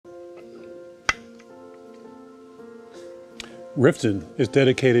Rifton is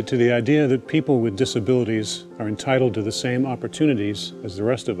dedicated to the idea that people with disabilities are entitled to the same opportunities as the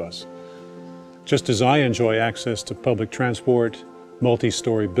rest of us. Just as I enjoy access to public transport,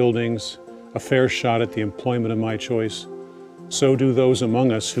 multi-story buildings, a fair shot at the employment of my choice, so do those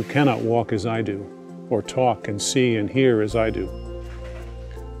among us who cannot walk as I do, or talk and see and hear as I do.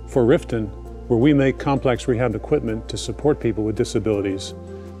 For Rifton, where we make complex rehab equipment to support people with disabilities,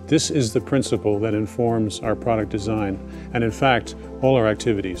 this is the principle that informs our product design, and in fact, all our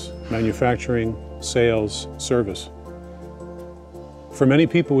activities: manufacturing, sales, service. For many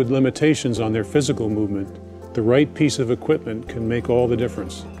people with limitations on their physical movement, the right piece of equipment can make all the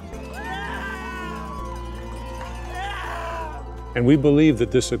difference. And we believe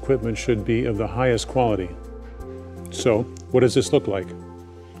that this equipment should be of the highest quality. So, what does this look like?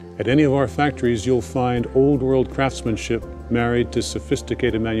 At any of our factories, you'll find old-world craftsmanship married to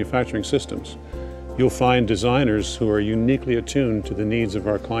sophisticated manufacturing systems. You'll find designers who are uniquely attuned to the needs of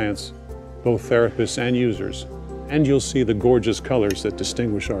our clients, both therapists and users. And you'll see the gorgeous colors that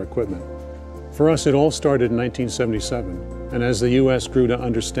distinguish our equipment. For us, it all started in 1977, and as the U.S. grew to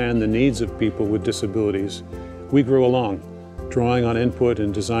understand the needs of people with disabilities, we grew along, drawing on input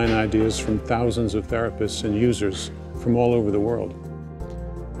and design ideas from thousands of therapists and users from all over the world.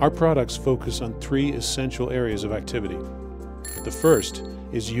 Our products focus on three essential areas of activity. The first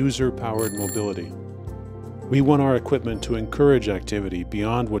is user-powered mobility. We want our equipment to encourage activity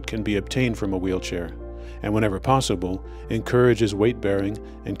beyond what can be obtained from a wheelchair, and whenever possible, encourages weight-bearing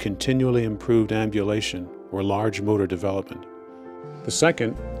and continually improved ambulation or large motor development. The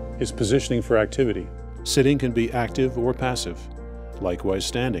second is positioning for activity. Sitting can be active or passive, likewise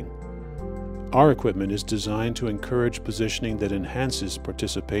standing. Our equipment is designed to encourage positioning that enhances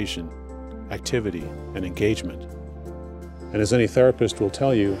participation, activity, and engagement. And as any therapist will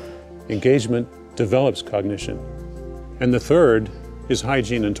tell you, engagement develops cognition. And the third is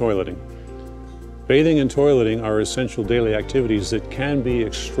hygiene and toileting. Bathing and toileting are essential daily activities that can be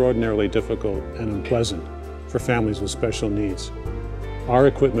extraordinarily difficult and unpleasant for families with special needs. Our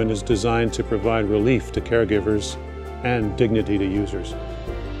equipment is designed to provide relief to caregivers and dignity to users.